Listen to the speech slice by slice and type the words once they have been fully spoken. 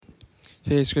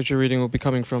Today's scripture reading will be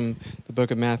coming from the book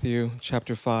of Matthew,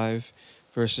 chapter 5,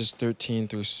 verses 13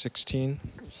 through 16.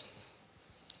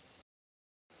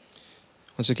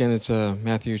 Once again, it's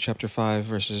Matthew chapter 5,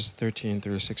 verses 13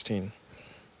 through 16.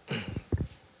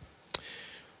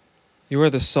 You are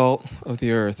the salt of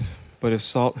the earth, but if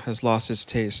salt has lost its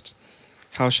taste,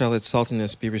 how shall its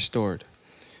saltiness be restored?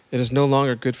 It is no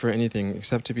longer good for anything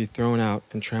except to be thrown out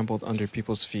and trampled under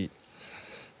people's feet.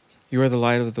 You are the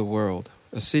light of the world.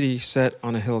 A city set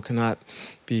on a hill cannot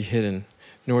be hidden,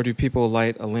 nor do people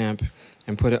light a lamp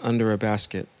and put it under a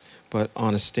basket, but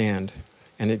on a stand,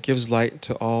 and it gives light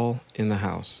to all in the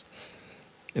house.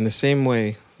 In the same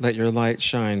way, let your light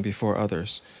shine before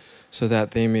others, so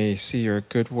that they may see your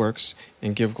good works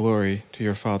and give glory to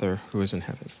your Father who is in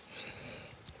heaven.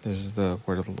 This is the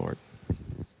word of the Lord.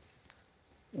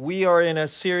 We are in a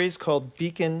series called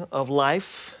Beacon of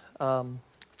Life.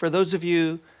 For those of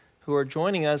you who are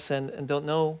joining us and don't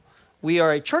know, we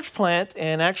are a church plant,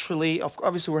 and actually,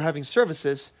 obviously we're having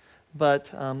services,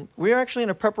 but we are actually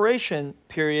in a preparation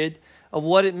period of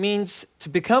what it means to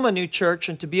become a new church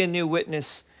and to be a new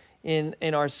witness in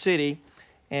our city.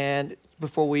 And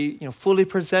before we fully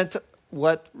present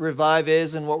what Revive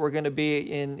is and what we're going to be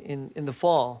in the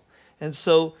fall. And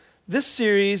so this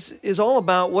series is all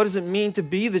about what does it mean to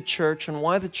be the church, and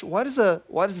why does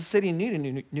the city need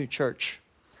a new church?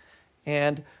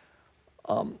 And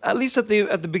at least at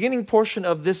the beginning portion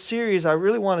of this series, I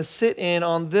really want to sit in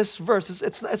on this verse.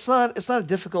 It's not a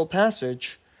difficult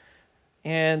passage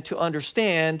and to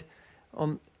understand,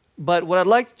 but what I'd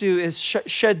like to do is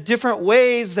shed different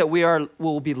ways that we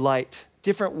will be light,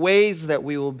 different ways that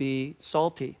we will be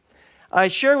salty. I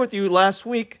shared with you last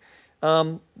week,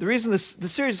 the reason the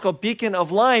series is called Beacon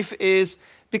of Life is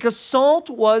because salt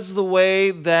was the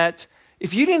way that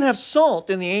if you didn't have salt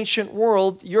in the ancient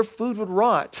world, your food would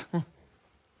rot.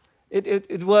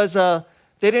 It was, they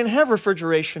didn't have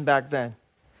refrigeration back then.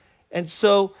 And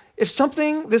so if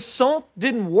this salt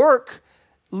didn't work,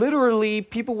 literally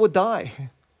people would die.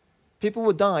 People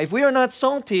would die. If we are not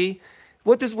salty,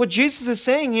 what Jesus is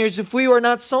saying here is if we are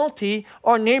not salty,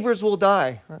 our neighbors will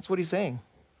die. That's what he's saying.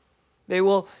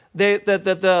 The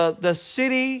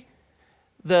city,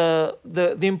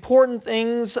 the important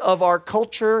things of our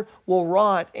culture will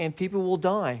rot and people will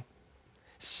die.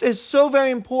 It's so very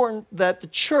important that the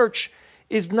church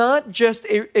is not just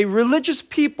a religious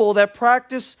people that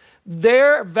practice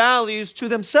their values to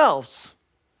themselves,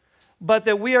 but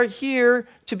that we are here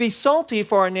to be salty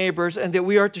for our neighbors and that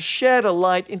we are to shed a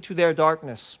light into their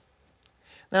darkness.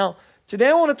 Now, today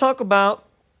I want to talk about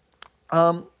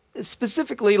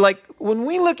specifically, like when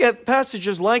we look at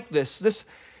passages like this,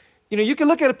 you can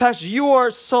look at a passage, you are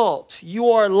salt,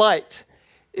 you are light.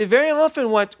 Very often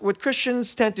what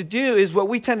Christians tend to do is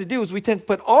we tend to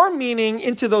put our meaning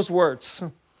into those words.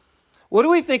 What do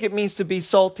we think it means to be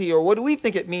salty, or what do we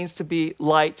think it means to be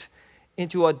light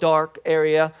into a dark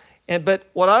area? But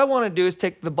what I want to do is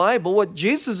take the Bible, what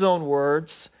Jesus' own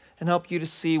words, and help you to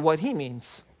see what he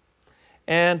means.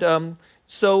 And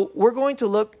so we're going to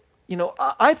look,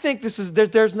 I think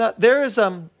there is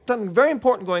something very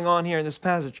important going on here in this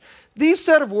passage. These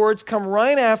set of words come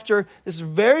right after this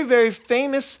very, very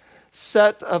famous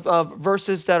set of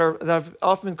verses that have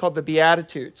often been called the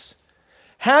Beatitudes.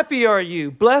 Happy are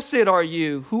you, blessed are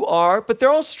you who are, but they're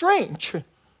all strange.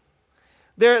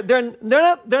 They're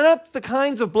not the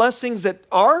kinds of blessings that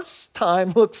our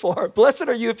time look for. Blessed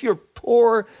are you if you're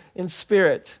poor in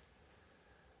spirit.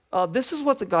 This is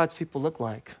what the God's people look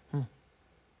like.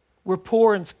 We're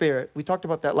poor in spirit. We talked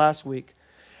about that last week.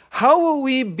 How will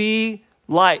we be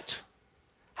light?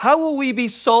 How will we be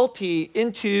salty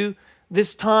into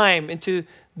this time, into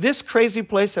this crazy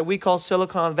place that we call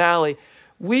Silicon Valley?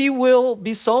 We will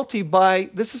be salty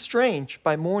this is strange,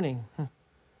 by mourning.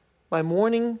 By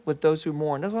mourning with those who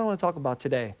mourn. That's what I want to talk about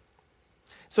today.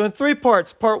 So in 3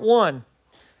 parts. Part 1,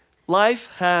 life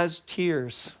has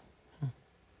tears.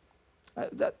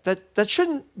 That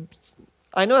shouldn't,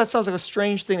 I know that sounds like a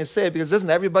strange thing to say because doesn't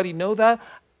everybody know that?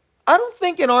 I don't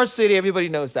think in our city everybody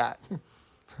knows that.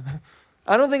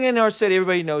 I don't think in our city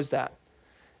everybody knows that.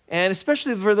 And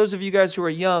especially for those of you guys who are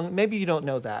young, maybe you don't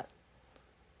know that.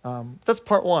 That's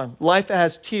part 1. Life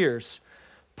has tears.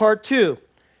 Part 2,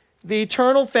 the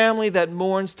eternal family that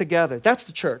mourns together. That's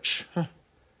the church.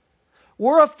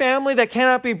 We're a family that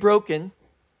cannot be broken,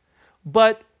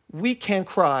 but we can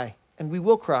cry, and we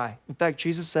will cry. In fact,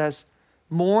 Jesus says,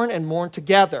 mourn and mourn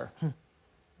together.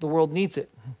 The world needs it.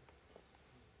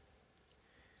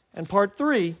 And part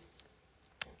 3,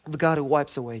 the God who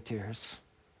wipes away tears.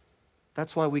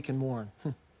 That's why we can mourn.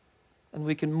 And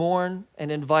we can mourn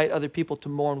and invite other people to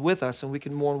mourn with us, and we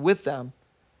can mourn with them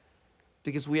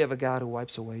because we have a God who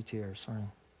wipes away tears.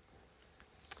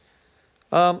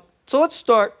 So let's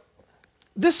start.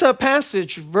 This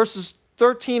passage, verses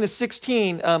 13 to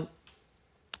 16,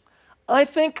 I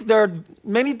think there are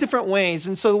many different ways.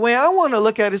 And so the way I want to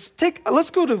look at it is let's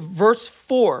go to verse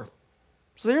 4.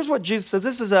 So here's what Jesus says.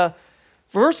 This is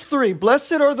verse 3.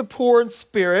 Blessed are the poor in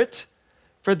spirit,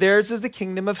 for theirs is the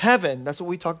kingdom of heaven. That's what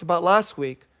we talked about last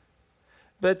week.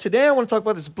 But today I want to talk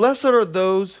about this. Blessed are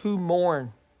those who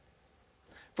mourn,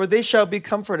 for they shall be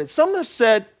comforted. Some have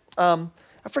said,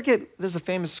 I forget, there's a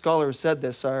famous scholar who said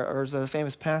this, or is it a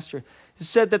famous pastor, who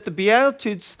said that the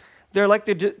Beatitudes, they're like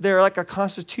a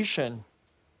constitution.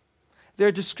 They're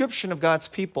a description of God's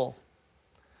people.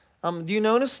 Do you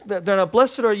notice that they're not,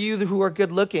 blessed are you who are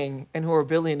good looking and who are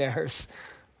billionaires,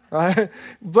 right?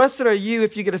 Blessed are you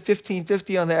if you get a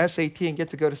 1550 on the SAT and get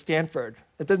to go to Stanford.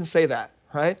 It doesn't say that,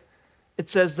 right? It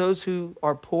says those who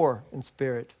are poor in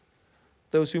spirit,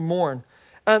 those who mourn.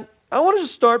 And I want to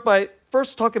just start by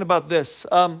first talking about this.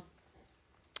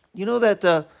 You know that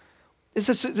this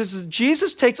is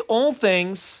Jesus takes all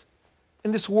things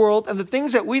in this world, and the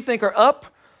things that we think are up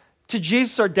to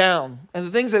Jesus are down, and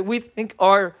the things that we think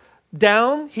are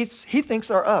down, he thinks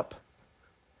are up.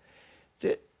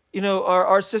 You know,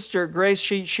 our sister Grace,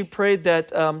 she prayed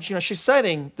that she's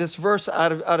citing this verse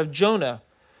out of Jonah,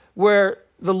 where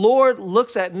the Lord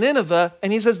looks at Nineveh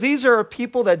and he says, these are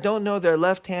people that don't know their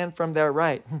left hand from their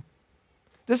right.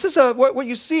 This is what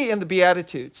you see in the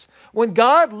Beatitudes. When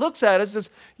God looks at us,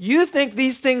 says, you think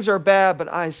these things are bad, but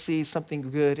I see something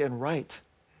good and right.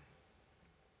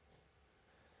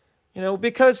 You know,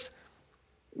 because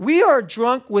we are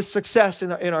drunk with success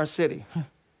in our city.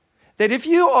 That if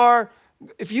you are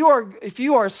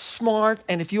smart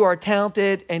and if you are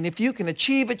talented and if you can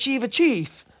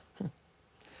achieve.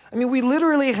 I mean, we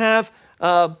literally have,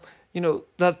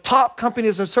 the top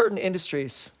companies of certain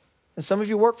industries, and some of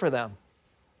you work for them.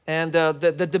 And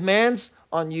the demands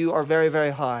on you are very,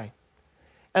 very high.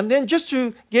 And then just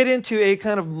to get into a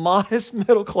kind of modest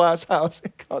middle-class house,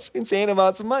 it costs insane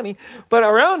amounts of money. But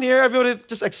around here, everybody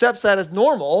just accepts that as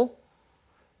normal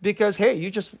because, hey, you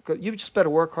just better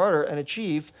work harder and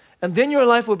achieve, and then your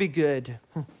life will be good.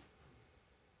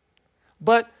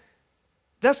 But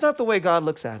that's not the way God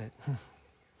looks at it.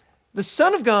 The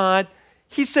Son of God,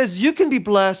 he says you can be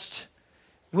blessed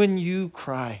when you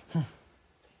cry.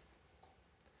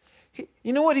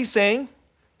 You know what he's saying?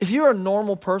 If you're a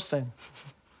normal person,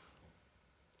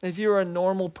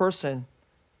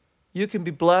 you can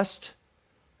be blessed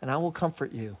and I will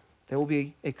comfort you. There will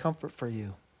be a comfort for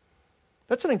you.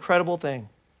 That's an incredible thing.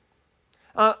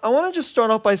 I want to just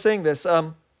start off by saying this.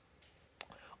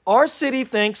 Our city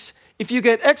thinks if you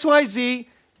get X, Y, Z,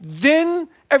 then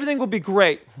everything will be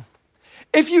great.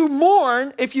 If you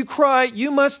mourn, if you cry,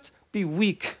 you must be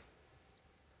weak.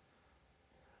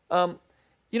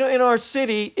 In our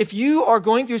city, if you are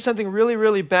going through something really,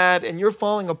 really bad and you're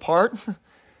falling apart,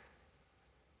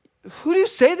 who do you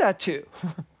say that to?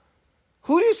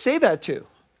 Who do you say that to?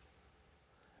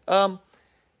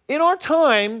 In our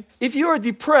time, if you are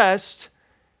depressed,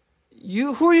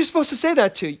 who are you supposed to say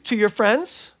that to? To your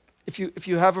friends? If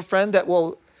you have a friend that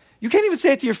you can't even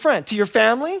say it to your friend. To your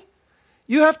family?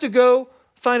 You have to go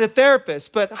find a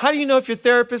therapist. But how do you know if your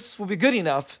therapist will be good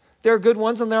enough? There are good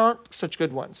ones and there aren't such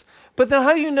good ones. But then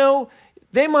how do you know?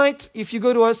 They might, if you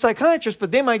go to a psychiatrist,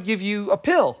 but they might give you a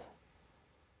pill.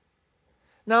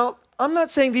 Now, I'm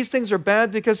not saying these things are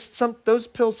bad because those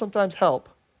pills sometimes help.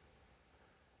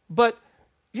 But,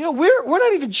 we're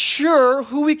not even sure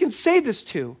who we can say this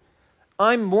to.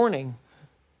 I'm mourning.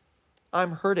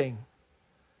 I'm hurting.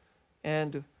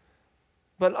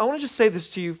 But I want to just say this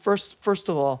to you first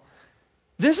of all.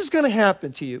 This is going to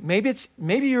happen to you.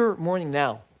 Maybe you're mourning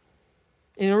now.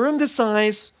 In a room this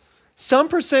size, some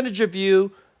percentage of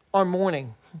you are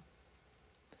mourning.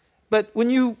 But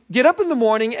when you get up in the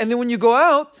morning and then when you go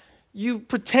out, you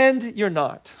pretend you're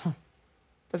not.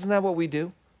 Isn't that what we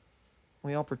do?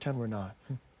 We all pretend we're not.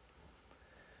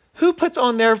 Who puts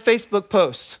on their Facebook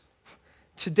posts?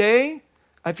 Today,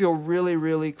 I feel really,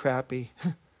 really crappy.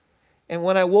 And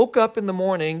when I woke up in the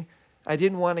morning, I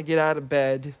didn't want to get out of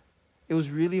bed. It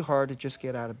was really hard to just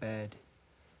get out of bed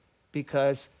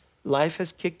because life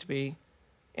has kicked me,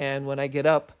 and when I get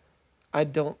up, I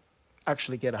don't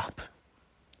actually get up.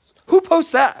 Who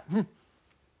posts that?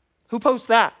 Who posts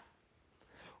that?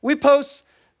 We post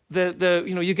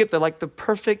you get the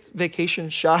perfect vacation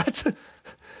shot.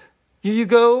 You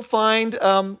go find,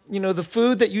 the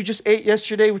food that you just ate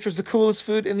yesterday, which was the coolest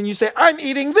food, and then you say, I'm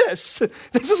eating this.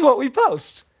 This is what we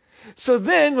post. So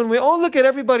then when we all look at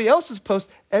everybody else's post,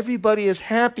 everybody is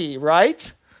happy,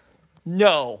 right?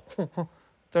 No,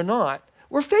 they're not.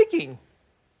 We're faking.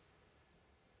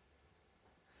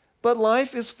 But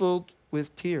life is filled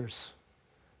with tears.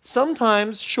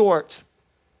 Sometimes short,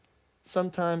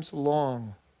 sometimes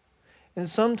long. And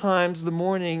sometimes the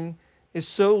mourning is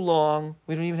so long,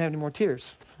 we don't even have any more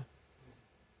tears.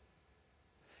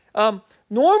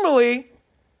 Normally,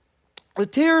 the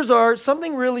tears are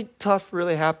something really tough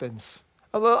really happens.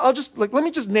 Let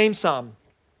me just name some.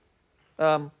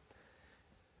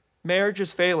 Marriage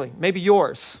is failing. Maybe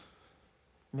yours.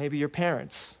 Maybe your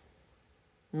parents.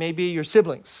 Maybe your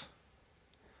siblings.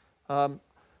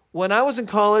 When I was in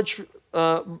college,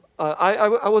 I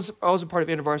was a part of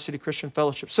InterVarsity Christian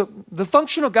Fellowship. So the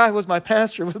functional guy who was my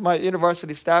pastor was my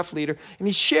InterVarsity staff leader, and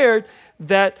he shared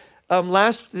that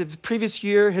the previous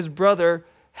year his brother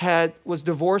was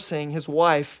divorcing his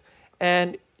wife,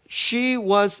 and she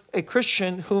was a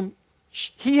Christian whom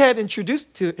he had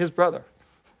introduced to his brother.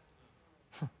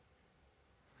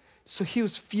 So he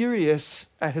was furious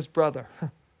at his brother.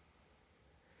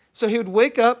 So he would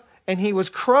wake up and he was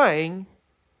crying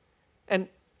and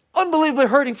unbelievably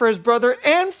hurting for his brother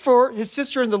and for his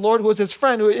sister in the Lord, who was his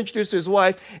friend, who had introduced to his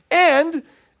wife, and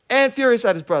furious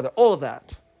at his brother. All of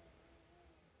that.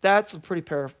 That's a pretty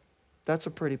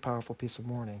powerful piece of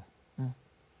mourning.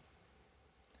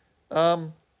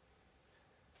 How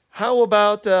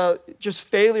about just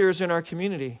failures in our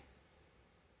community?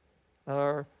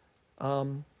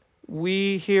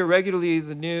 We hear regularly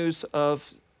the news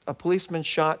of a policeman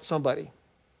shot somebody.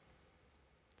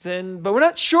 But we're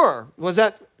not sure. Was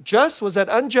that just? Was that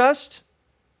unjust?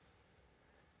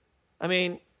 I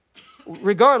mean,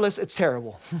 regardless, it's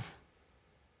terrible.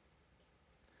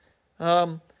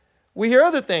 We hear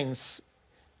other things.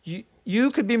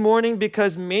 You could be mourning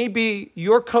because maybe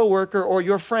your coworker or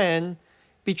your friend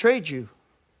betrayed you,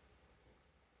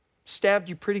 stabbed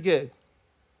you pretty good.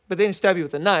 But they didn't stab you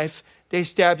with a knife. They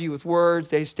stab you with words.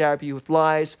 They stab you with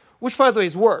lies, which, by the way,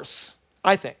 is worse,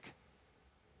 I think.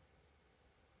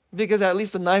 Because at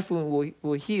least the knife wound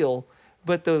will heal,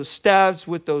 but those stabs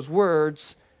with those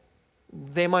words,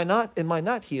 it might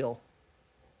not heal.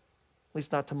 At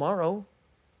least not tomorrow,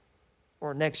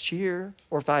 or next year,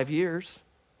 or 5 years.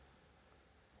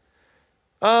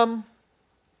 I'm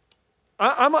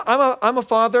a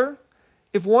father.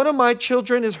 If one of my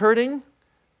children is hurting,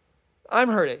 I'm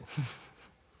hurting.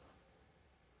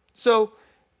 So,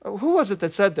 who was it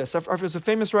that said this? It was a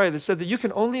famous writer that said that you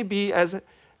can only be as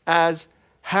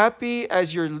happy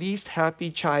as your least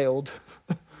happy child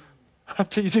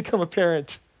after you become a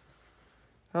parent.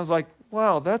 I was like,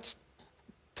 wow, that's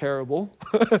terrible.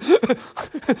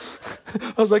 I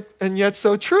was like, and yet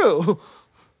so true.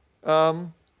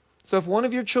 So what if one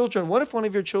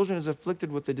of your children is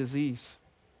afflicted with a disease?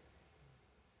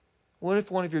 What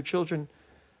if one of your children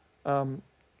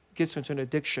gets into an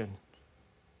addiction?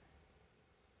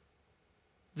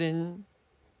 Then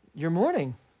you're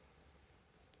mourning.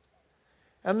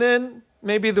 And then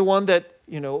maybe the one that,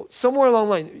 somewhere along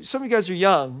the line, some of you guys are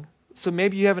young, so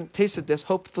maybe you haven't tasted this.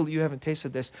 Hopefully you haven't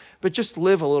tasted this. But just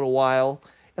live a little while.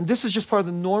 And this is just part of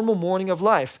the normal mourning of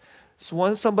life. So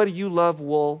when somebody you love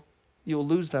you'll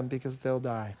lose them because they'll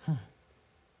die.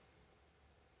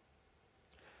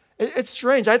 It's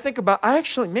strange.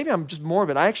 Maybe I'm just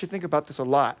morbid. I actually think about this a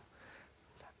lot.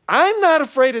 I'm not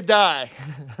afraid to die.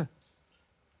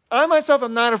 I myself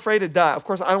am not afraid to die. Of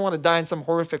course, I don't want to die in some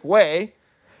horrific way.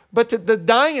 But the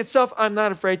dying itself, I'm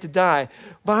not afraid to die.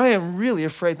 But I am really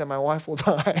afraid that my wife will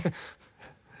die.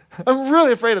 I'm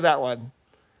really afraid of that one.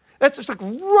 That's just like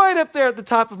right up there at the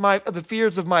top of the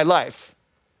fears of my life.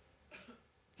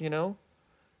 If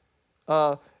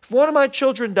one of my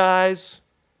children dies,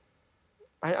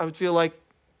 I would feel like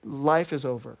life is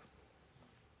over.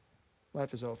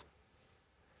 Life is over.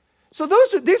 So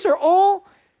these are all,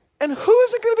 and who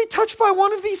isn't going to be touched by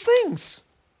one of these things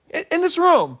in this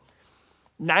room?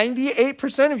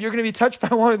 98% of you are going to be touched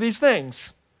by one of these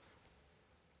things.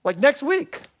 Like next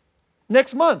week,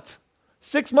 next month,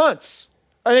 6 months,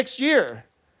 or next year.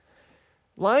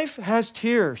 Life has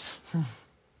tears.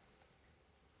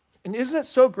 And isn't it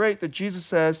so great that Jesus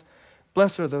says,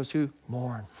 blessed are those who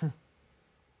mourn.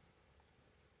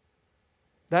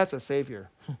 That's a Savior.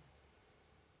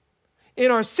 In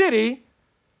our city,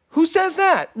 who says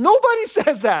that? Nobody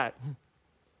says that.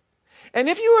 And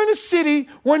if you are in a city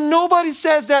where nobody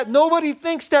says that, nobody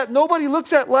thinks that, nobody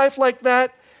looks at life like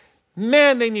that,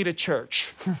 man, they need a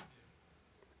church.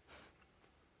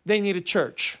 They need a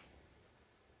church.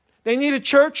 They need a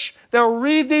church that will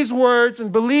read these words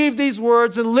and believe these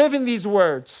words and live in these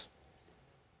words.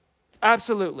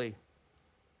 Absolutely.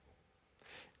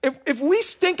 If we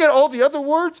stink at all the other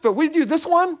words, but we do this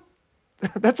one,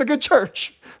 that's a good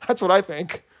church. That's what I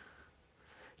think.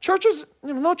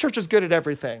 No church is good at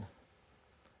everything.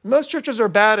 Most churches are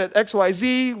bad at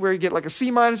XYZ, where you get like a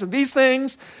C minus and these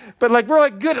things. But like we're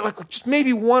like good at like just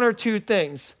maybe one or two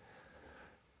things.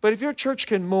 But if your church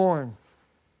can mourn,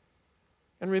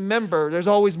 and remember, there's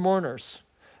always mourners.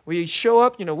 We show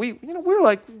up,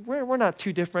 we're not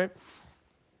too different.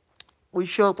 We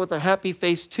show up with a happy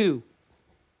face too.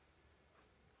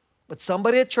 But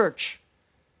somebody at church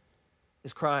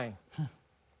is crying.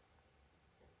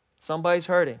 Somebody's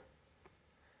hurting.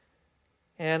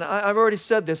 And I've already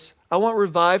said this. I want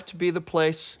Revive to be the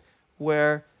place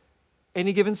where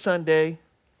any given Sunday,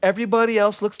 everybody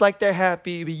else looks like they're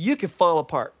happy, but you can fall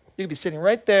apart. You can be sitting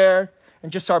right there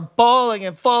and just start bawling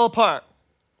and fall apart.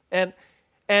 And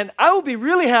I will be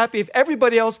really happy if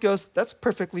everybody else goes, that's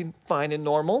perfectly fine and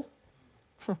normal.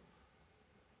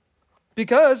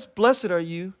 Because blessed are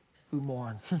you who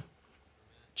mourn.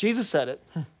 Jesus said it.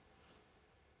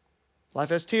 Life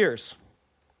has tears.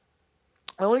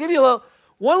 I want to give you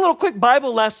one little quick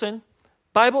Bible lesson.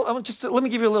 Let me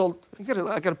give you a little,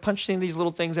 I got to punch in these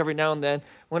little things every now and then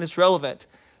when it's relevant.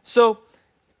 So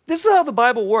this is how the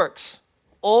Bible works.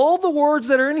 All the words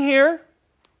that are in here,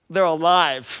 they're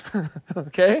alive.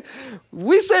 Okay?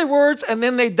 We say words and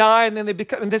then they die and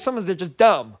then sometimes they're just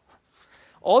dumb.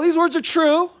 All these words are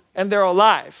true and they're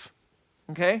alive.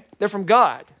 Okay? They're from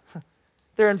God.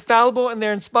 They're infallible and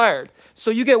they're inspired.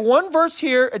 So you get one verse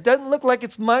here, it doesn't look like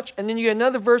it's much, and then you get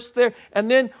another verse there,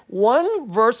 and then one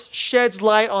verse sheds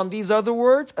light on these other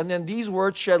words, and then these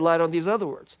words shed light on these other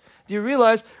words. Do you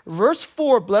realize verse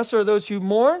 4, blessed are those who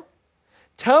mourn,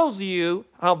 tells you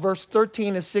how verse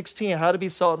 13 and 16, how to be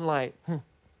salt and light.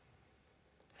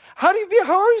 How are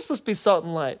you supposed to be salt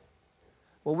and light?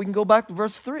 Well, we can go back to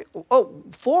verse 3. Oh,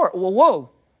 4. Well, whoa.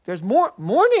 There's more.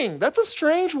 Mourning. That's a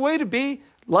strange way to be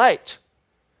light.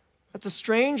 That's a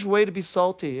strange way to be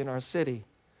salty in our city.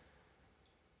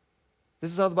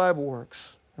 This is how the Bible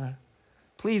works. Right?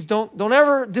 Please don't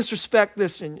ever disrespect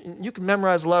this. And you can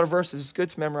memorize a lot of verses. It's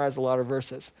good to memorize a lot of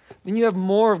verses. Then you have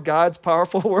more of God's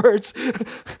powerful words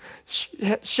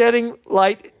shedding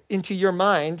light into your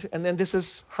mind. And then this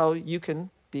is how you can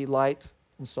be light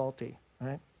and salty.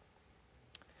 Right?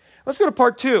 Let's go to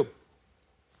part 2.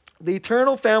 The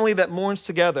eternal family that mourns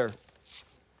together.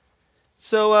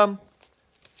 So,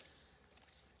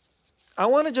 I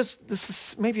want to this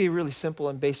is maybe a really simple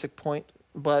and basic point,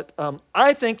 but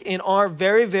I think in our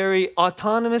very, very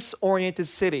autonomous-oriented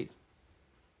city,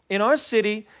 in our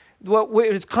city, what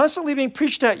is constantly being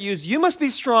preached at you is you must be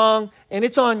strong, and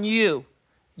it's on you.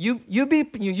 You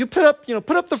put up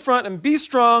the front and be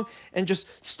strong, and just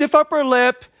stiff upper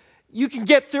lip. You can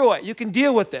get through it. You can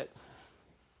deal with it.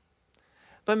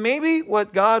 But maybe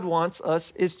what God wants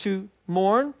us is to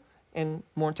mourn and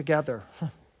mourn together.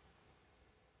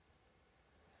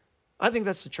 I think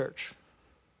that's the church.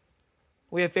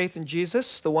 We have faith in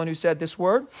Jesus, the one who said this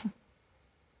word.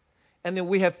 And then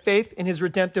we have faith in his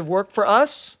redemptive work for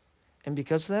us. And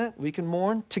because of that, we can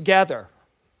mourn together.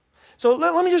 So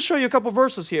let me just show you a couple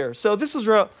verses here. So this is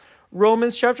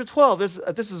Romans chapter 12.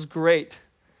 This is great.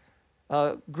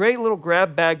 Great little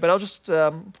grab bag, but I'll just...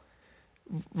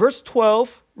 verse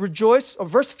 12, rejoice...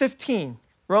 verse 15.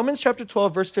 Romans chapter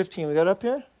 12, verse 15. We got it up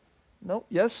here? No?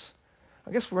 Yes?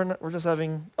 I guess we're just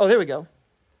having... Oh, there we go.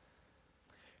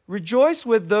 Rejoice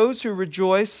with those who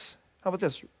rejoice. How about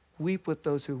this? Weep with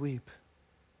those who weep.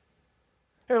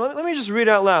 Here, let me just read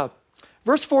out loud.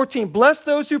 Verse 14. Bless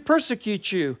those who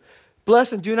persecute you.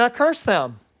 Bless and do not curse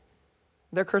them.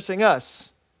 They're cursing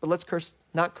us, but let's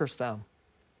not curse them.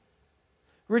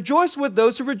 Rejoice with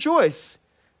those who rejoice.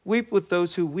 Weep with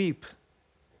those who weep.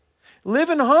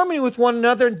 Live in harmony with one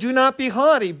another and do not be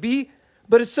haughty.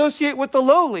 But associate with the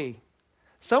lowly.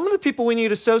 Some of the people we need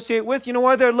to associate with, you know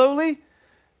why they're lowly?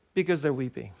 Because they're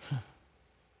weeping.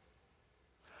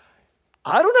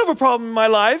 I don't have a problem in my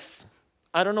life.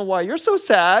 I don't know why you're so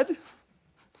sad.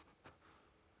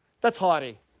 That's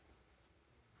haughty.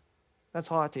 That's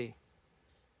haughty.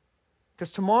 Because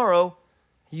tomorrow,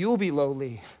 you'll be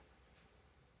lowly.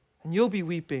 And you'll be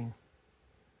weeping.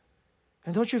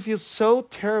 And don't you feel so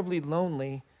terribly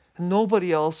lonely and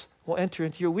nobody else will enter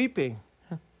into your weeping?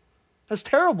 That's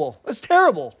terrible. That's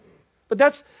terrible.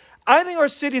 But I think our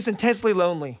city is intensely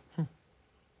lonely.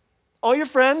 All your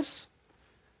friends,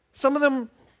 some of them,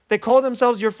 they call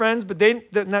themselves your friends, but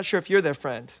they're not sure if you're their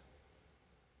friend.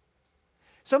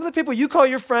 Some of the people you call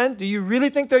your friend, do you really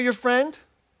think they're your friend?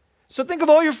 So think of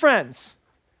all your friends.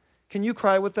 Can you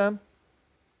cry with them?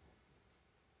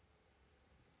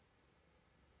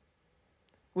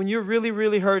 When you're really,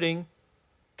 really hurting,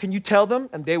 can you tell them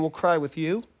and they will cry with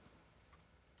you?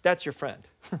 That's your friend.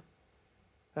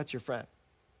 That's your friend.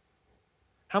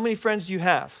 How many friends do you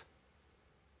have?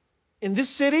 In this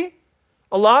city,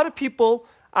 A lot of people,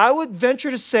 I would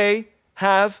venture to say,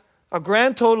 have a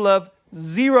grand total of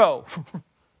 0.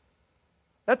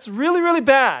 That's really, really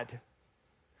bad.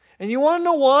 And you want to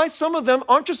know why? Some of them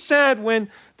aren't just sad when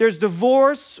there's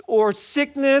divorce or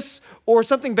sickness or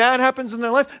something bad happens in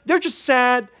their life. They're just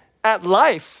sad at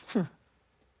life.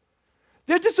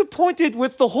 They're disappointed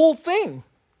with the whole thing.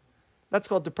 That's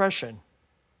called depression.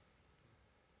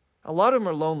 A lot of them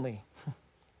are lonely.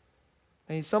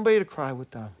 They need somebody to cry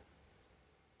with them.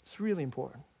 It's really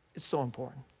important. It's so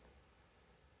important.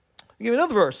 I'll give you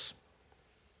another verse.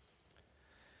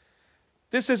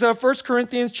 This is 1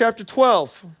 Corinthians chapter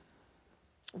 12,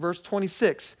 verse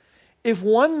 26. If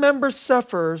one member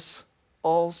suffers,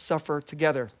 all suffer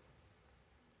together.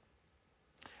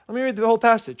 Let me read the whole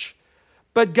passage.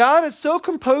 But God has so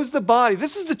composed the body.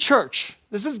 This is the church.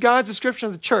 This is God's description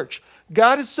of the church.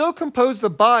 God has so composed the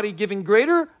body, giving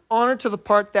greater honor to the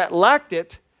part that lacked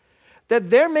it, that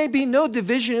there may be no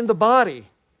division in the body,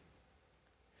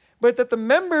 but that the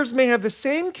members may have the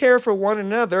same care for one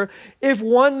another. If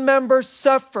one member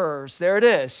suffers, there it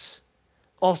is,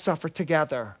 all suffer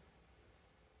together.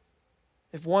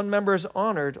 If one member is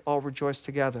honored, all rejoice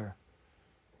together.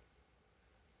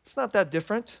 It's not that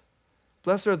different.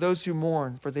 Blessed are those who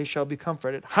mourn, for they shall be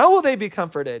comforted. How will they be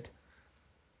comforted?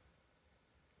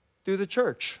 Through the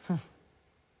church.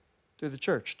 Through the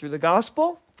church. Through the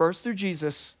gospel, first through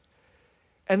Jesus,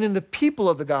 and then the people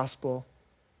of the gospel,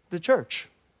 the church.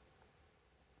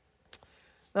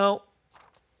 Now,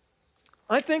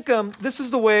 I think this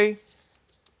is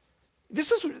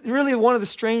really one of the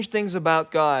strange things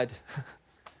about God.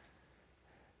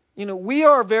 We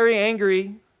are very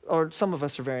angry, or some of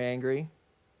us are very angry.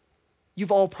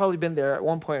 You've all probably been there at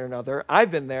one point or another. I've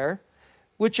been there,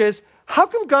 which is, how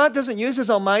come God doesn't use his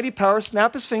almighty power,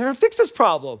 snap his finger, and fix this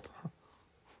problem?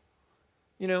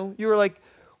 You were like,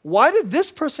 why did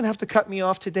this person have to cut me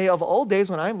off today of all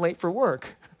days when I'm late for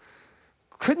work?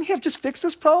 Couldn't he have just fixed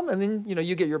this problem? And then,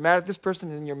 you're mad at this person,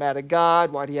 and then you're mad at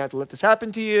God. Why do you have to let this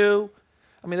happen to you?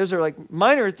 I mean, those are like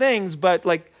minor things, but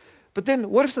then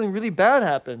what if something really bad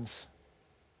happens?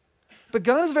 But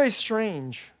God is very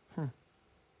strange.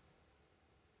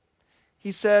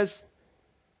 He says,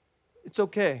 it's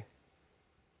okay.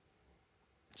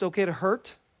 It's okay to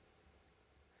hurt.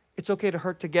 It's okay to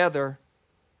hurt together.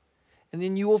 And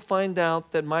then you will find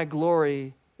out that my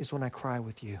glory is when I cry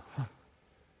with you.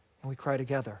 And we cry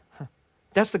together.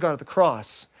 That's the God of the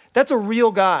cross. That's a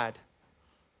real God.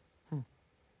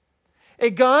 A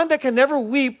God that can never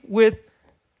weep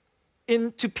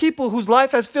to people whose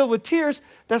life has filled with tears.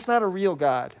 That's not a real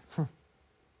God.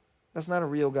 That's not a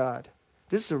real God.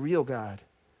 This is a real God.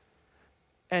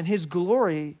 And his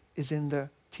glory is in the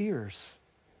tears.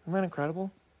 Isn't that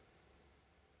incredible?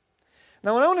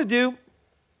 Now, what I want to do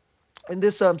in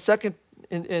this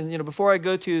before I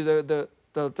go to the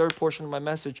third portion of my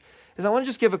message, is I want to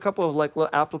just give a couple of little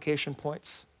application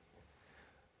points.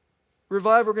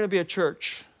 Revive, we're going to be a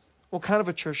church. What kind of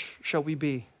a church shall we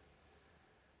be?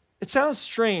 It sounds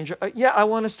strange. I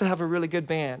want us to have a really good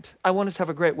band. I want us to have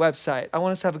a great website. I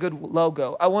want us to have a good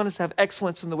logo. I want us to have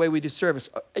excellence in the way we do service.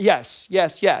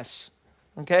 Yes.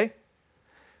 Okay?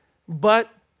 But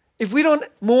if we don't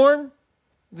mourn,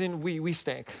 then we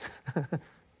stink.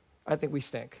 I think we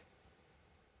stink.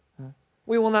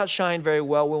 We will not shine very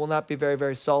well. We will not be very,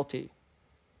 very salty.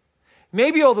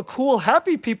 Maybe all the cool,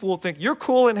 happy people will think, you're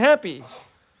cool and happy.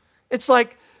 It's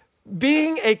like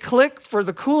being a clique for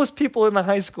the coolest people in the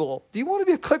high school. Do you want to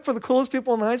be a clique for the coolest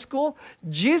people in the high school?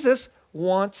 Jesus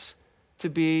wants to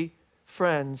be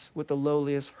friends with the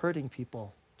lowliest, hurting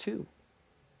people too,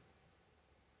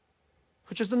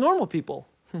 which is the normal people.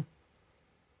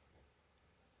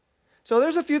 So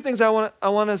there's a few things I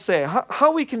want to say,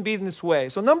 how we can be in this way.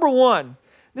 So number one,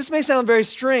 this may sound very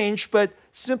strange, but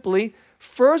simply,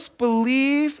 first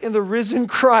believe in the risen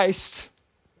Christ.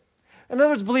 In other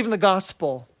words, believe in the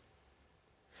gospel.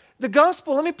 The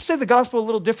gospel, let me say the gospel a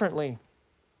little differently.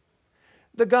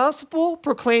 The gospel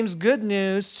proclaims good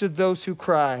news to those who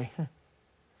cry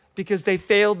because they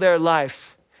failed their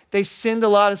life. They sinned a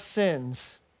lot of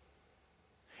sins.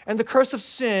 And the curse of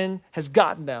sin has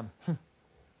gotten them.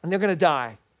 And they're going to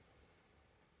die.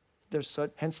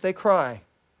 Hence they cry.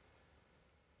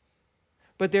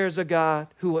 But there's a God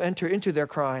who will enter into their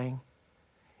crying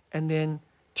and then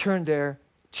turn their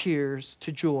tears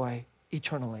to joy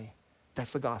eternally.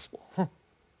 That's the gospel.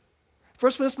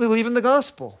 First, we must believe in the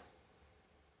gospel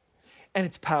and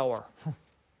its power.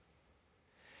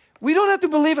 We don't have to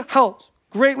believe how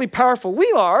greatly powerful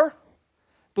we are,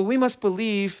 but we must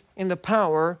believe in the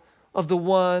power of the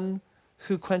one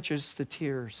who quenches the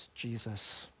tears,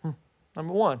 Jesus.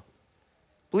 Number one,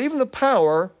 believe in the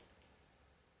power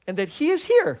and that he is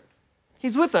here.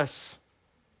 He's with us.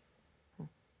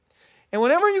 And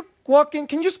whenever you walk in,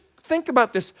 can you just think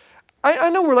about this? I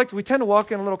know we tend to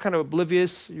walk in a little kind of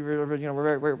oblivious. We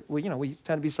tend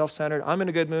to be self-centered. I'm in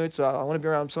a good mood, so I want to be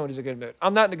around someone who's in a good mood.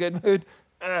 I'm not in a good mood,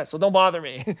 so don't bother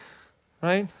me,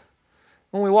 right?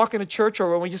 When we walk into church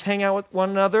or when we just hang out with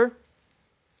one another.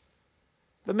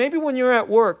 But maybe when you're at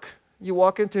work, you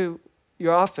walk into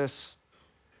your office,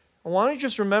 and why don't you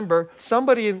just remember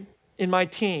somebody in my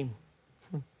team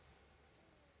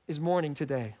is mourning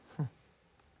today.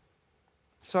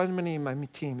 Somebody in my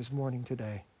team is mourning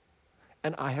today.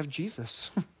 And I have Jesus.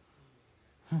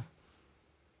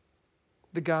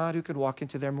 The God who could walk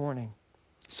into their mourning.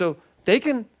 So they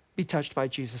can be touched by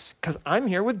Jesus because I'm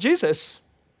here with Jesus.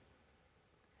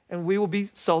 And we will be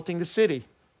salting the city.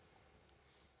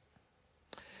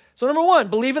 So number 1,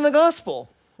 believe in the gospel.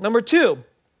 Number 2,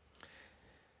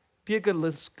 be a good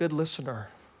listener.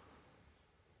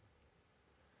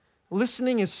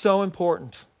 Listening is so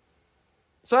important.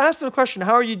 So I asked them a question,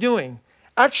 how are you doing?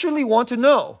 Actually want to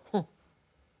know.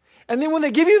 And then when they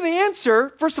give you the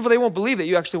answer, first of all, they won't believe that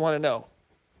you actually want to know.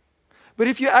 But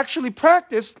if you actually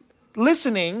practice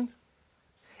listening,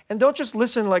 and don't just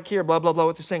listen like here, blah, blah, blah,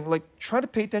 what they're saying. Like, try to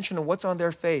pay attention to what's on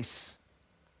their face.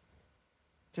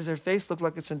 Does their face look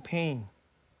like it's in pain?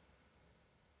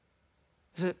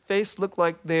 Does their face look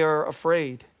like they are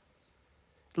afraid?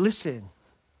 Listen.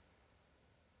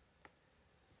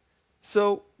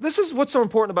 So this is what's so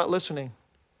important about listening.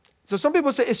 So some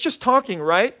people say, it's just talking,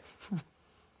 right?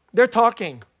 They're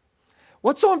talking.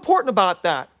 What's so important about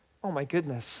that? Oh my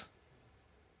goodness.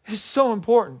 It's so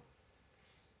important.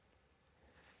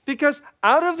 Because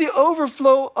out of the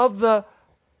overflow of the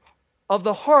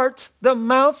heart, the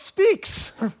mouth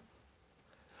speaks.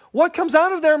 What comes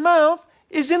out of their mouth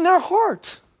is in their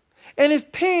heart. And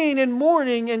if pain and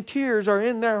mourning and tears are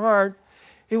in their heart,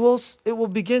 it will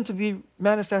begin to be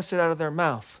manifested out of their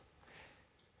mouth.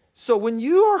 So when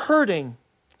you are hurting,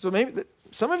 so maybe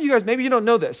some of you guys, maybe you don't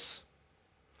know this.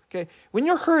 Okay, when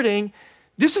you're hurting,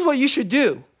 this is what you should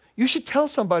do. You should tell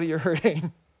somebody you're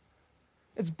hurting.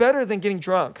 It's better than getting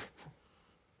drunk.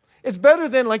 It's better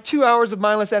than like 2 hours of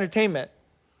mindless entertainment.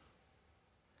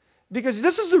 Because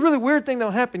this is the really weird thing that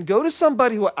will happen. Go to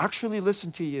somebody who will actually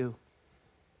listen to you.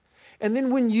 And then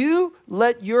when you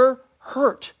let your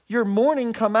hurt, your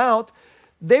mourning come out,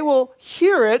 they will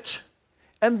hear it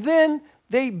and then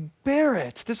they bear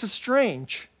it. This is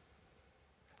strange.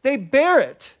 They bear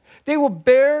it. They will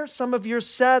bear some of your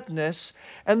sadness,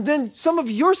 and then some of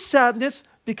your sadness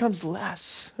becomes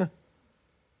less.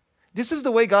 This is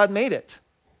the way God made it.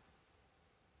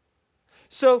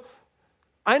 So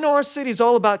I know our city is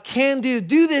all about can do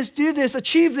this,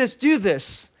 achieve this, do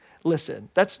this. Listen,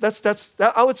 that's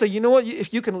I would say, you know what,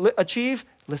 if you can achieve,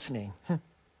 listening.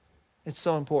 It's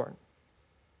so important.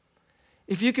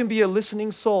 If you can be a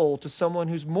listening soul to someone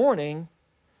who's mourning,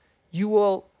 you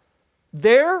will,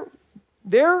 their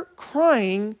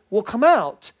crying will come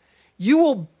out. You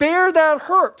will bear that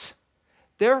hurt.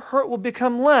 Their hurt will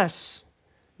become less.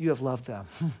 You have loved them.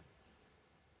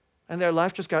 And their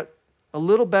life just got a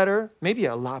little better, maybe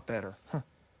a lot better.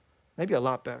 Maybe a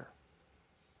lot better.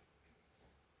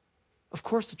 Of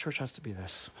course the church has to be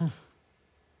this.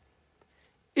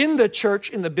 In the church,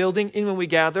 in the building, in when we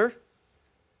gather,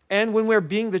 and when we're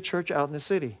being the church out in the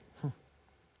city.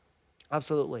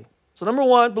 Absolutely. So number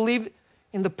 1, believe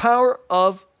in the power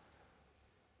of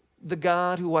the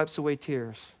God who wipes away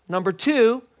tears. Number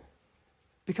 2,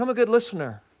 become a good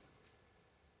listener.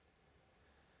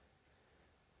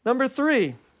 Number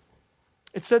 3,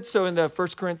 it said so in the 1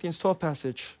 Corinthians 12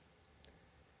 passage.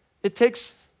 It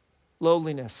takes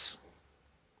lowliness.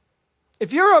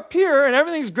 If you're up here and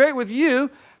everything's great with you,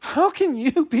 how can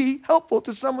you be helpful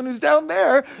to someone who's down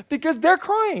there because they're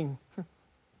crying?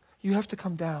 You have to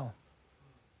come down.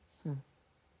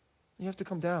 You have to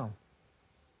come down.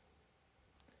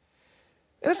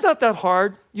 And it's not that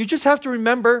hard. You just have to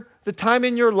remember the time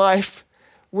in your life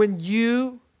when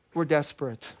you were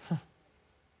desperate,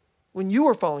 when you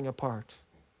were falling apart,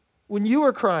 when you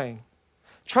were crying.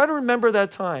 Try to remember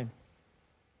that time.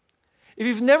 If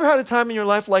you've never had a time in your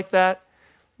life like that,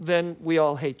 then we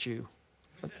all hate you.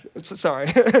 Sorry.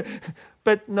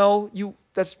 But no,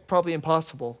 that's probably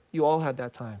impossible. You all had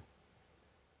that time.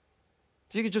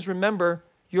 If you could just remember,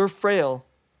 you're frail.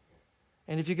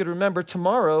 And if you could remember,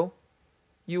 tomorrow,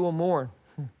 you will mourn.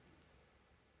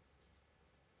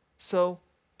 So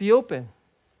be open.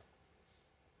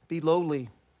 Be lowly.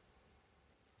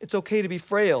 It's okay to be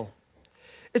frail.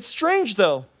 It's strange,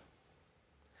 though.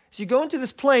 As you go into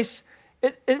this place,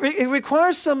 it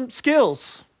requires some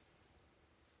skills.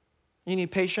 You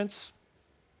need patience.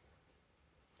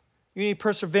 You need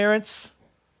perseverance.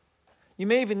 You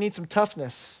may even need some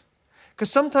toughness.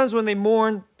 Because sometimes when they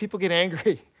mourn, people get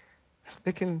angry.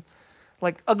 They can,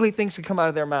 like, ugly things can come out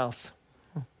of their mouth.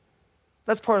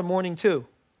 That's part of mourning too.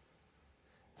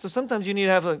 So sometimes you need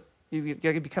to have you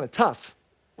got to be kind of tough.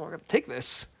 Well, I got to take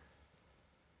this.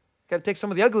 Got to take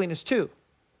some of the ugliness too.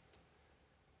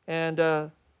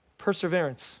 And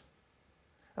perseverance.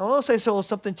 I want to say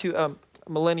something to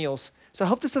millennials. So I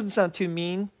hope this doesn't sound too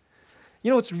mean. You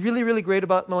know what's really, really great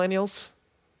about millennials?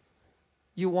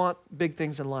 You want big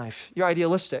things in life. You're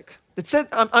idealistic. It said,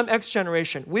 I'm X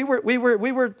generation. We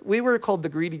were called the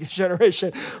greedy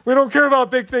generation. We don't care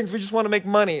about big things. We just want to make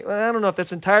money. Well, I don't know if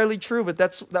that's entirely true, but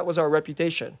that was our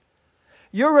reputation.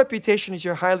 Your reputation is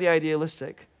you're highly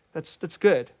idealistic. That's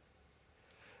good.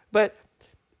 But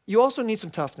you also need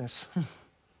some toughness.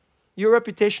 Your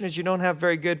reputation is you don't have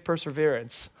very good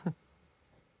perseverance.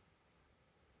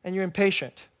 And you're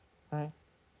impatient. Right?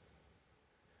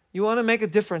 You want to make a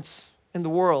difference in the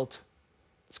world.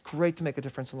 It's great to make a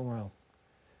difference in the world.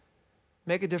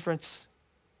 Make a difference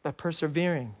by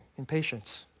persevering in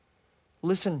patience.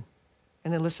 Listen,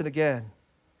 and then listen again,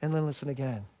 and then listen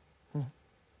again.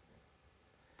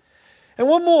 And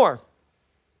one more.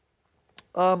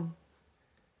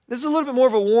 This is a little bit more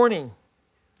of a warning,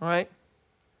 all right?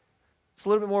 It's a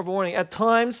little bit more of a warning. At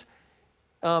times,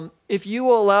 if you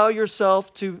will allow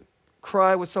yourself to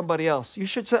cry with somebody else, you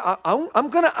should say, I'm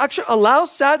going to actually allow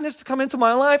sadness to come into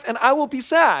my life, and I will be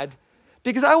sad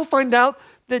because I will find out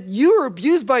that you were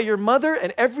abused by your mother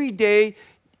and every day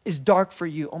is dark for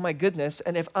you. Oh my goodness.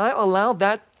 And if I allow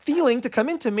that feeling to come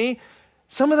into me,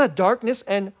 some of that darkness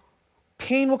and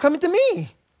pain will come into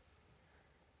me.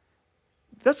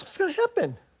 That's what's going to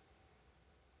happen.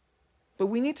 But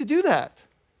we need to do that.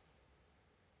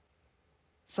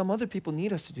 Some other people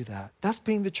need us to do that. That's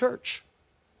being the church.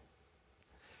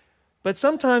 But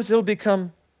sometimes it'll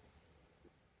become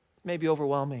maybe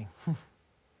overwhelming.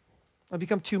 It'll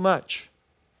become too much.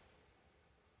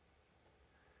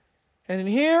 And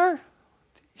here's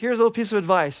a little piece of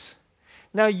advice.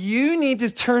 Now you need to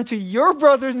turn to your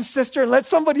brother and sister and let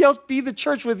somebody else be the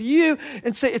church with you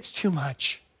and say, it's too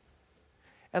much.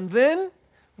 And then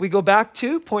we go back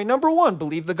to point number 1,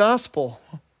 believe the gospel.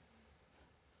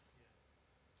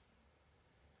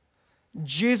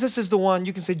 Jesus is the one.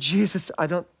 You can say, Jesus,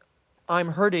 I'm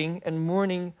hurting and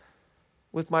mourning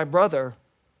with my brother,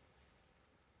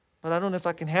 but I don't know if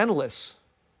I can handle this.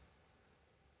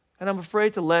 And I'm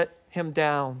afraid to let him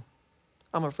down.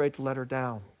 I'm afraid to let her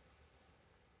down.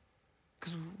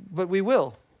 But we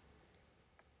will.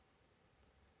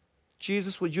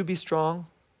 Jesus, would you be strong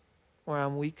or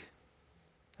I'm weak?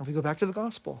 And we go back to the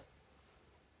gospel.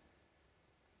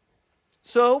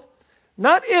 So,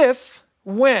 not if,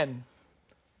 when.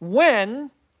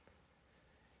 When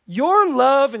your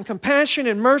love and compassion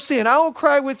and mercy, and I will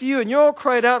cry with you, and you'll all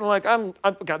cry out, and like,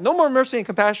 I've got no more mercy and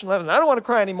compassion left, and I don't want to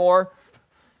cry anymore.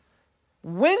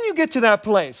 When you get to that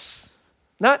place,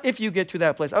 not if you get to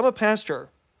that place. I'm a pastor.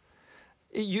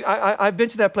 I've been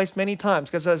to that place many times,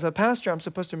 because as a pastor, I'm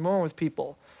supposed to mourn with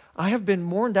people. I have been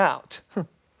mourned out.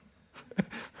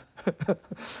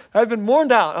 I've been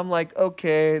mourned out. I'm like,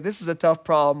 okay, this is a tough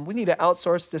problem. We need to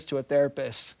outsource this to a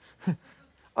therapist.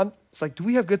 It's like, do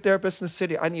we have good therapists in the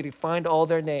city? I need to find all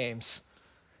their names.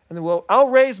 And then, well, I'll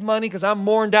raise money because I'm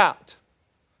mourned out.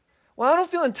 Well, I don't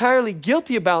feel entirely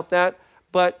guilty about that,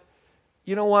 but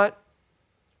you know what?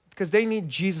 Because they need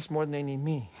Jesus more than they need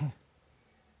me.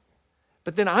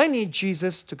 But then I need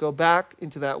Jesus to go back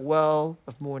into that well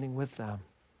of mourning with them.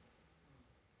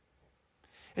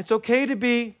 It's okay to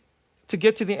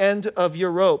get to the end of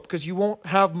your rope because you won't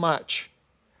have much.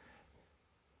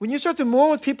 When you start to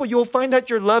mourn with people, you'll find that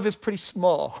your love is pretty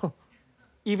small,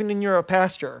 even when you're a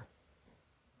pastor.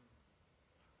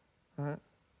 All right?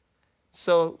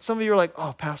 So some of you are like,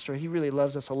 oh, pastor, he really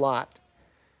loves us a lot.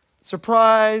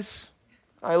 Surprise,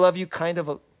 I love you kind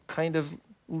of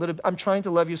little. I'm trying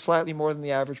to love you slightly more than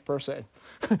the average person.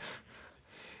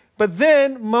 But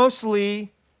then,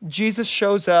 mostly, Jesus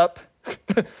shows up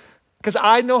because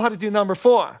I know how to do number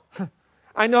 4.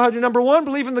 I know how to do number 1,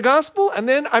 believe in the gospel, and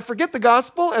then I forget the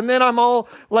gospel, and then I'm all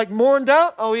like mourned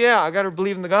out. Oh yeah, I got to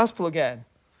believe in the gospel again.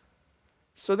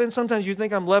 So then sometimes you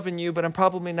think I'm loving you, but I'm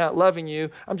probably not loving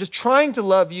you. I'm just trying to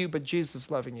love you, but Jesus is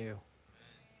loving you.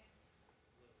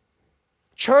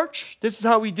 Church, this is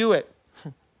how we do it.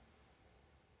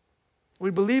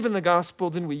 We believe in the gospel,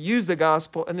 then we use the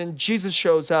gospel, and then Jesus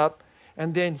shows up,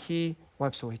 and then he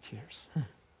wipes away tears.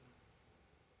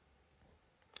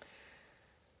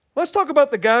 Let's talk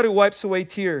about the God who wipes away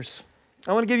tears.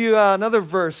 I want to give you another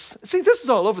verse. See, this is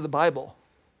all over the Bible.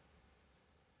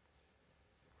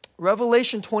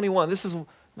 Revelation 21. This is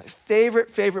my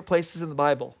favorite places in the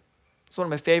Bible. It's one of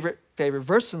my favorite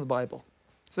verses in the Bible.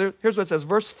 So here's what it says,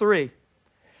 verse 3.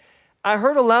 I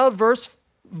heard a loud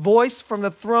voice from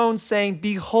the throne saying,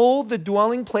 behold, the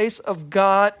dwelling place of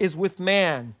God is with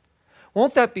man.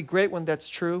 Won't that be great when that's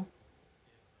true?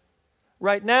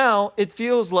 Right now, it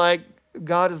feels like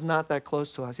God is not that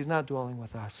close to us. He's not dwelling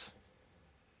with us.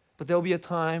 But there will be a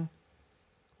time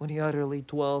when he utterly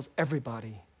dwells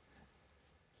everybody.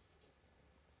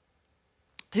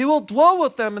 He will dwell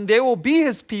with them, and they will be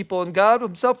his people, and God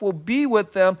himself will be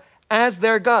with them as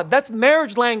their God. That's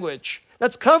marriage language.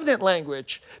 That's covenant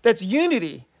language. That's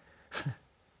unity.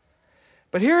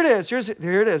 But here it is.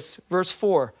 Here it is. Verse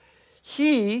 4.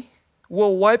 He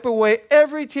will wipe away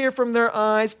every tear from their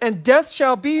eyes, and death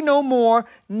shall be no more,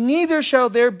 neither shall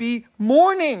there be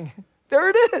mourning. There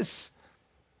it is.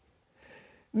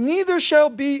 Neither shall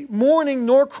be mourning,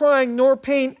 nor crying, nor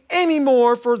pain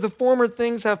anymore, for the former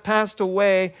things have passed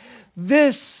away.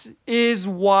 This is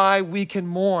why we can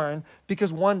mourn,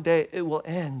 because one day it will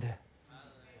end.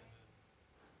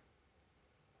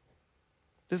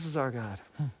 This is our God.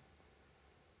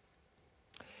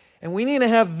 And we need to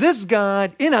have this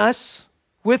God in us,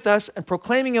 with us, and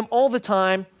proclaiming him all the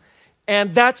time.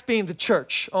 And that's being the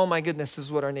church. Oh my goodness, this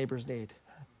is what our neighbors need.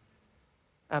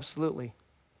 Absolutely.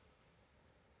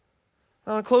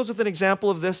 I want to close with an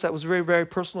example of this that was very, very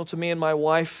personal to me and my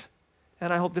wife.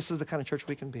 And I hope this is the kind of church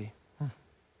we can be.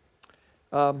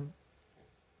 In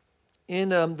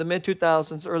the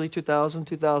mid-2000s, early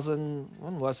 2000,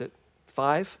 when was it?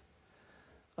 5?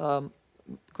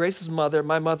 Grace's mother,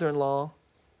 my mother-in-law,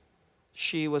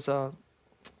 she was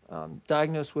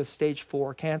diagnosed with stage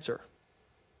 4 cancer.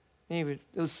 It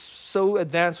was so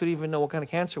advanced we didn't even know what kind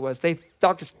of cancer it was.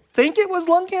 Doctors think it was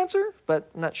lung cancer, but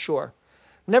I'm not sure.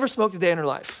 Never smoked a day in her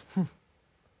life.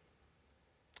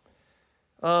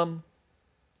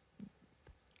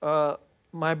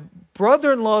 My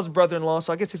brother-in-law's brother-in-law,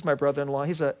 so I guess he's my brother-in-law,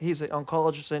 he's an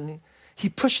oncologist, and he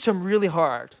pushed him really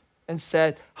hard and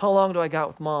said, how long do I got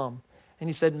with mom? And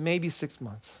he said, maybe 6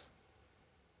 months.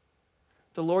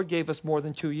 The Lord gave us more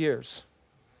than 2 years.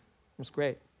 It was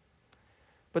great.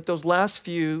 But those last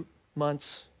few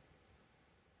months,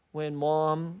 when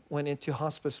mom went into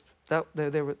hospice, that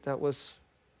was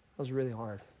really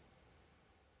hard.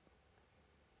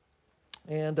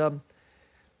 And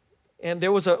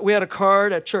we had a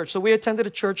card at church. So we attended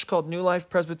a church called New Life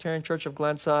Presbyterian Church of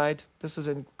Glenside. This is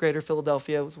in Greater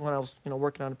Philadelphia. It was when I was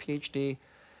working on a PhD.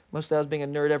 Mostly I was being a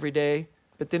nerd every day.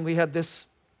 But then we had this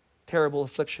terrible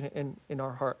affliction in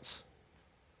our hearts.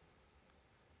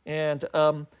 And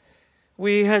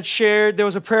we had shared, there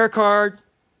was a prayer card.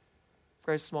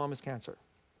 Grace's mom has cancer.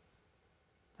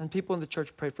 And people in the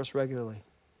church prayed for us regularly.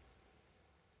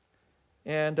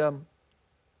 And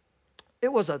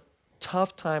it was a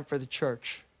tough time for the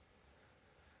church.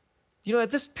 At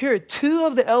this period, 2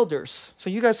 of the elders, so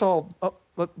you guys saw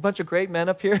a bunch of great men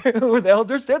up here who were the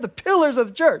elders. They're the pillars of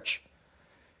the church.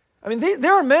 I mean,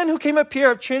 there are men who came up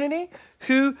here at Trinity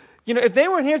who, if they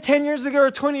weren't here 10 years ago or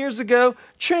 20 years ago,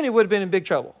 Trinity would have been in big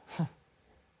trouble.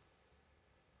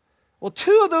 Well,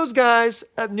 2 of those guys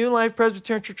at New Life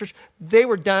Presbyterian Church, they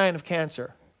were dying of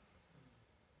cancer.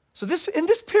 So in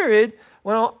this period,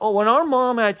 when our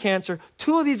mom had cancer,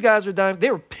 2 of these guys were dying.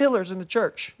 They were pillars in the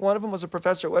church. One of them was a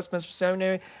professor at Westminster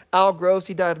Seminary. Al Gross,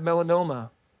 he died of melanoma.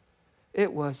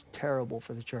 It was terrible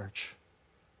for the church.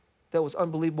 That was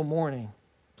unbelievable mourning.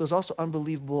 There was also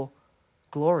unbelievable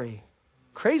glory.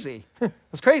 Crazy. It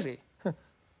was crazy. There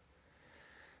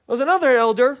was another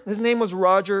elder. His name was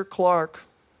Roger Clark.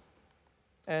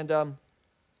 And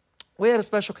we had a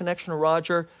special connection to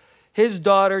Roger. His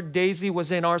daughter, Daisy,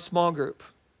 was in our small group,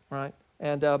 right?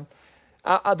 And there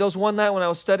was one night when I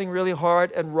was studying really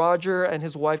hard, and Roger and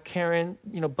his wife, Karen,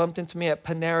 bumped into me at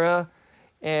Panera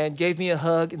and gave me a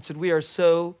hug and said, we are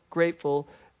so grateful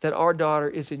that our daughter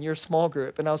is in your small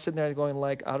group. And I was sitting there going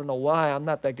I don't know why. I'm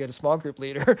not that good a small group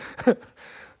leader.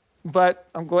 But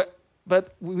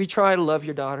we try to love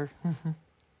your daughter.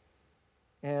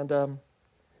 And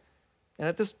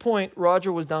at this point,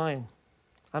 Roger was dying.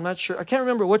 I'm not sure. I can't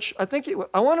remember which. I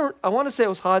want to say it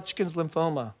was Hodgkin's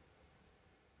lymphoma.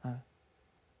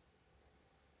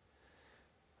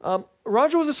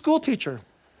 Roger was a school teacher.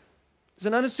 He's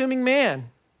an unassuming man.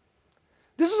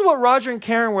 This is what Roger and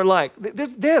Karen were like.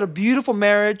 They had a beautiful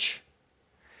marriage.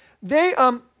 They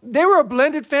were a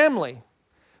blended family.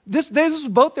 This was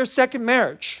both their second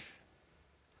marriage.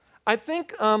 I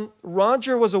think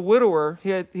Roger was a widower. He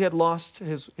had lost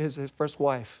his first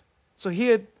wife. So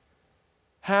he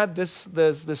had this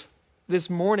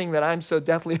mourning that I'm so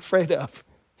deathly afraid of.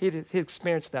 He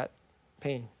experienced that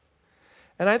pain.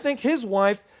 And I think his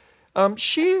wife,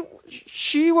 she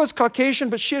was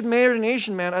Caucasian, but she had married an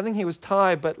Asian man. I think he was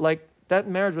Thai, but like that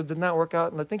marriage did not work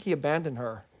out, and I think he abandoned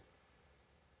her.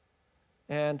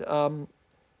 And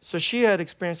so she had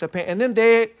experienced that pain. And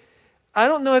then I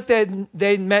don't know if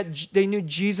they knew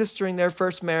Jesus during their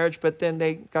first marriage, but then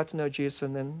they got to know Jesus,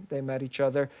 and then they met each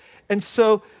other. And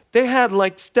so they had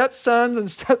like stepsons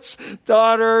and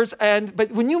stepdaughters.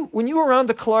 But when you were around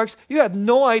the Clarks, you had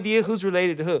no idea who's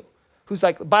related to who, who's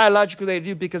like biologically related to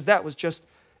you, because that was just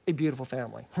a beautiful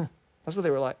family. That's what they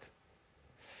were like.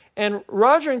 And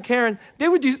Roger and Karen, they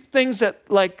would do things that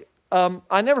like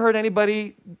I never heard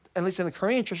anybody, at least in the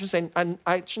Korean church,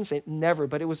 I shouldn't say never,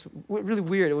 but it was really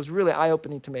weird. It was really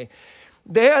eye-opening to me.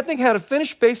 They, I think, had a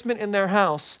finished basement in their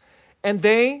house, and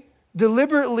they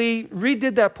deliberately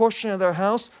redid that portion of their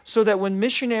house so that when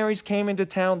missionaries came into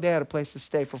town, they had a place to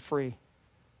stay for free.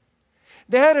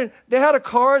 They had a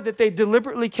car that they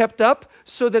deliberately kept up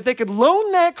so that they could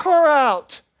loan that car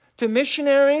out to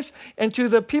missionaries and to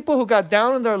the people who got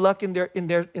down on their luck in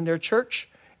their church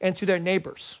and to their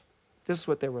neighbors. This is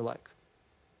what they were like.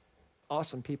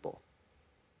 Awesome people.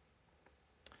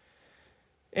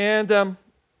 And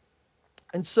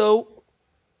so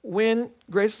when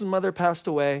Grace's mother passed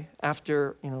away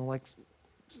after, like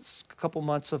a couple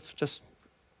months of just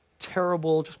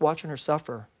terrible, just watching her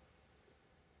suffer,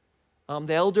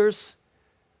 the elders,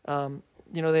 one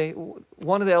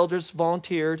of the elders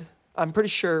volunteered. I'm pretty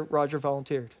sure Roger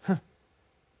volunteered.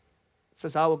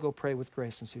 Says, I will go pray with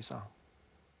Grace and Susan.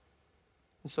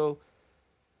 And so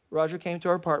Roger came to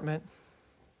our apartment.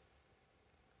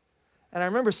 And I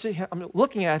remember I'm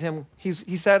looking at him. He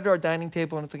sat at our dining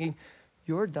table, and I'm thinking,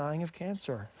 you're dying of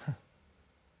cancer.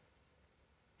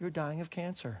 You're dying of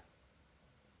cancer.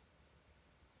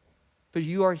 But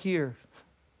you are here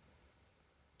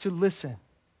to listen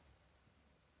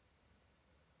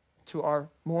to our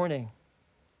mourning,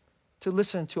 to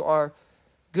listen to our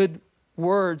good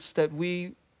words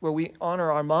where we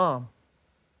honor our mom.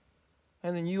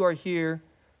 And then you are here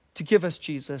to give us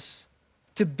Jesus,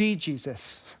 to be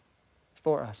Jesus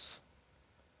for us.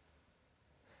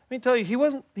 Let me tell you, he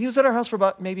was at our house for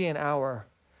about maybe an hour.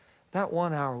 That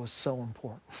 1 hour was so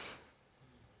important.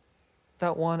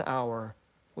 That 1 hour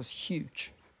was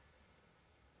huge.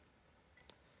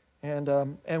 And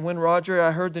when Roger,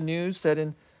 I heard the news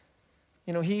that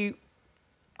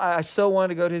I so wanted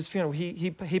to go to his funeral.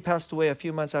 He passed away a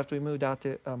few months after we moved out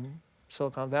to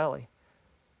Silicon Valley.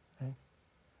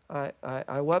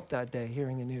 I wept that day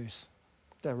hearing the news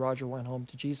that Roger went home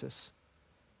to Jesus.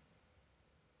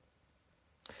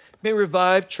 May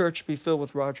Revived Church be filled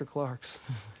with Roger Clarks.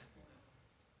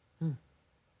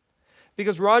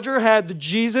 Because Roger had the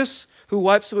Jesus who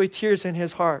wipes away tears in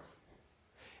his heart.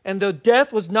 And though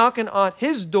death was knocking on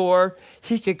his door,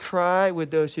 he could cry with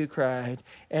those who cried.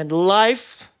 And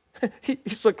life,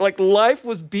 it's like life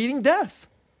was beating death.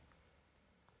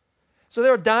 So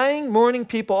there are dying, mourning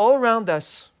people all around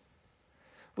us.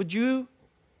 Would you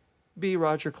be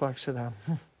Roger Clark to them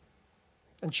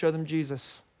and show them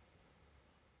Jesus?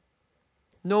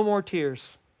 No more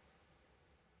tears.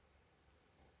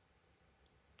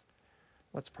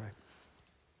 Let's pray.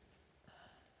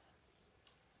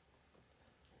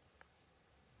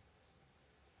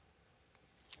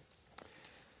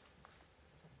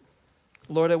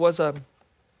 Lord,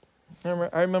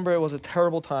 I remember it was a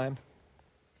terrible time.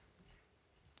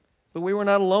 But we were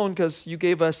not alone because you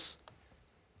gave us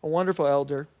a wonderful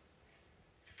elder,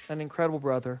 an incredible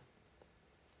brother.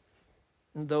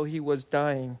 And though he was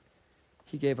dying,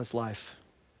 he gave us life.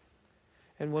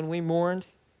 And when we mourned,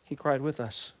 he cried with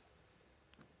us.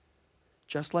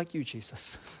 Just like you,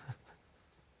 Jesus.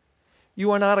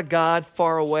 You are not a God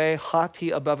far away,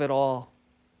 haughty above it all.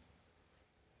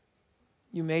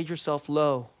 You made yourself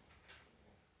low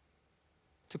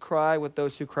to cry with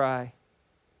those who cry.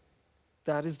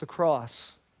 That is the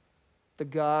cross. The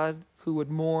God who would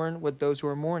mourn with those who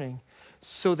are mourning,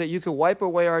 so that you could wipe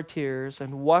away our tears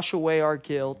and wash away our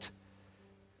guilt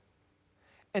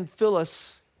and fill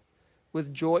us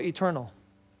with joy eternal,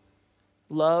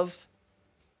 love,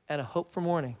 and a hope for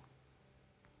morning.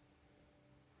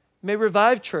 May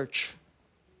Revive Church,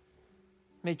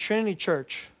 may Trinity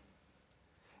Church,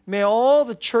 may all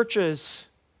the churches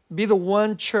be the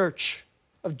one church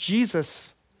of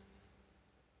Jesus,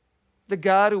 the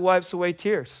God who wipes away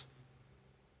tears.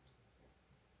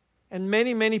 And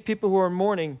many, many people who are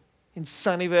mourning in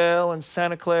Sunnyvale and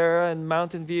Santa Clara and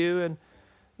Mountain View and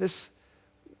this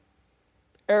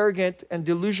arrogant and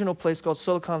delusional place called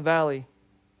Silicon Valley,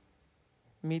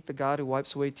 meet the God who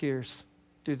wipes away tears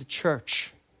through the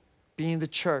church, being the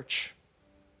church.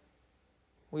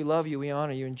 We love you. We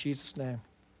honor you in Jesus' name.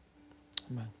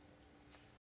 Amen.